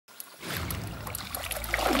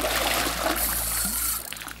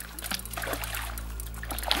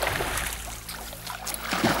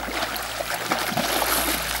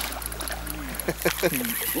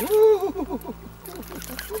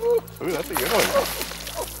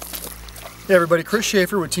Hey everybody, Chris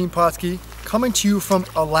Schaefer with Team Pautzke, coming to you from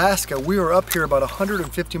Alaska. We are up here about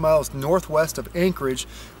 150 miles northwest of Anchorage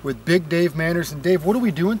with Big Dave Manners. And Dave, what are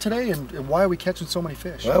we doing today and why are we catching so many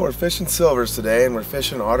fish? Well, we're fishing silvers today and we're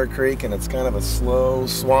fishing Otter Creek, and it's kind of a slow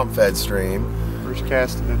swamp-fed stream. First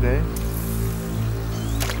cast of the day.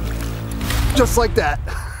 Just like that.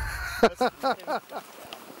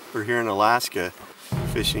 We're here in Alaska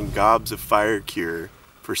fishing gobs of Fire Cure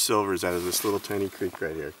for silvers out of this little tiny creek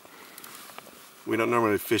right here. We don't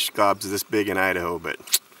normally fish gobs this big in Idaho,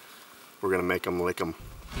 but we're gonna make them lick them.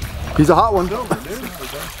 He's a hot one.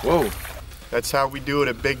 Whoa. That's how we do it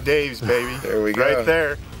at Big Dave's, baby. There we go. Right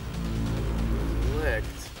there. Licked.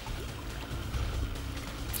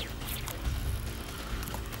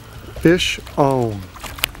 Fish on.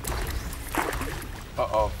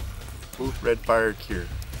 Uh-oh. Ooh, red Fire Cure.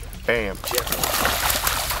 Bam.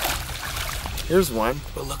 Here's one.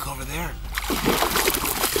 But look over there.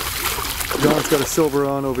 John's got a silver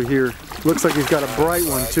on over here. Looks like he's got a bright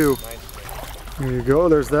one too. There you go,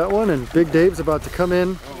 there's that one, and Big Dave's about to come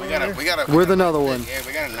in with another one. Yeah,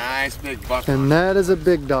 we got a nice big buck. And that is a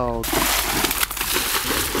big dog.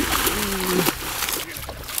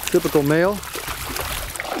 Typical male.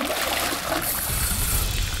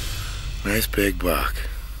 Nice big buck.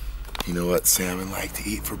 You know what salmon like to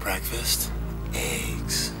eat for breakfast?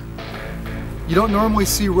 Eggs. You don't normally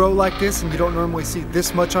see roe like this, and you don't normally see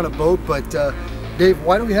this much on a boat, but Dave,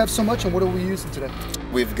 why do we have so much, and what are we using today?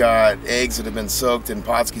 We've got eggs that have been soaked in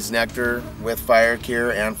Pautzke's Nectar with Fire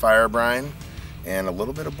Cure and fire brine, and a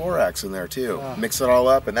little bit of BorX in there too. Mix it all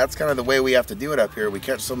up, and that's kind of the way we have to do it up here. We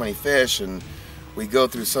catch so many fish, and we go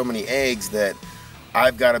through so many eggs that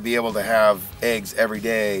I've got to be able to have eggs every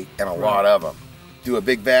day and a lot of them. Do a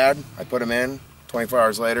big vat, I put them in, 24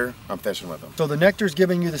 hours later, I'm fishing with them. So the nectar's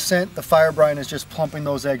giving you the scent, the fire brine is just plumping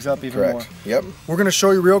those eggs up even more. Yep. We're gonna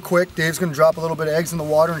show you real quick. Dave's gonna drop a little bit of eggs in the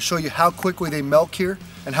water and show you how quickly they milk here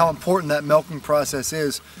and how important that milking process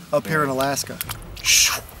is up here in Alaska.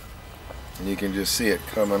 And you can just see it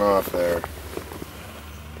coming off there.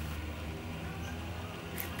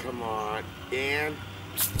 Come on, and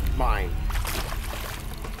mine.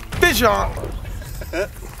 Fish on!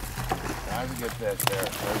 That's a good fish there.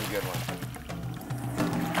 That's a good one.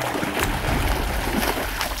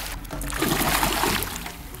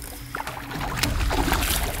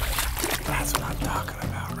 That's what I'm talking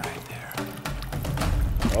about right there.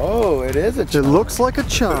 Oh, it is a chum. It looks like a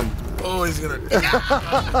chum. Oh, he's gonna.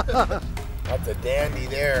 That's a dandy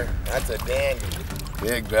there. That's a dandy.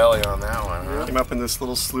 Big belly on that one, huh? Came up in this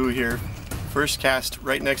little slough here. First cast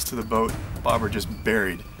right next to the boat. Bobber just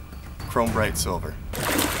buried. Chrome bright silver.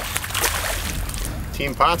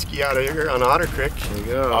 Team Pautzke out of here on Otter Creek. There you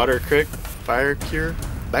go. Otter Creek, Fire Cure,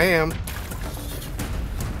 bam.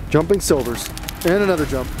 Jumping silvers. And another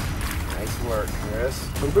jump. Nice work, Chris.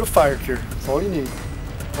 A little bit of Fire Cure. That's all you need.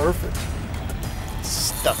 Perfect.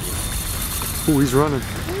 Stuffy. Ooh, he's running.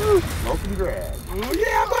 Smoke and drag. Oh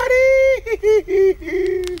yeah,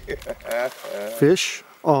 buddy! Fish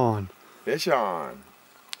on. Fish on.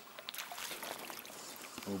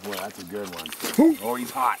 Oh boy, that's a good one. Oh,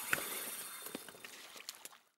 he's hot.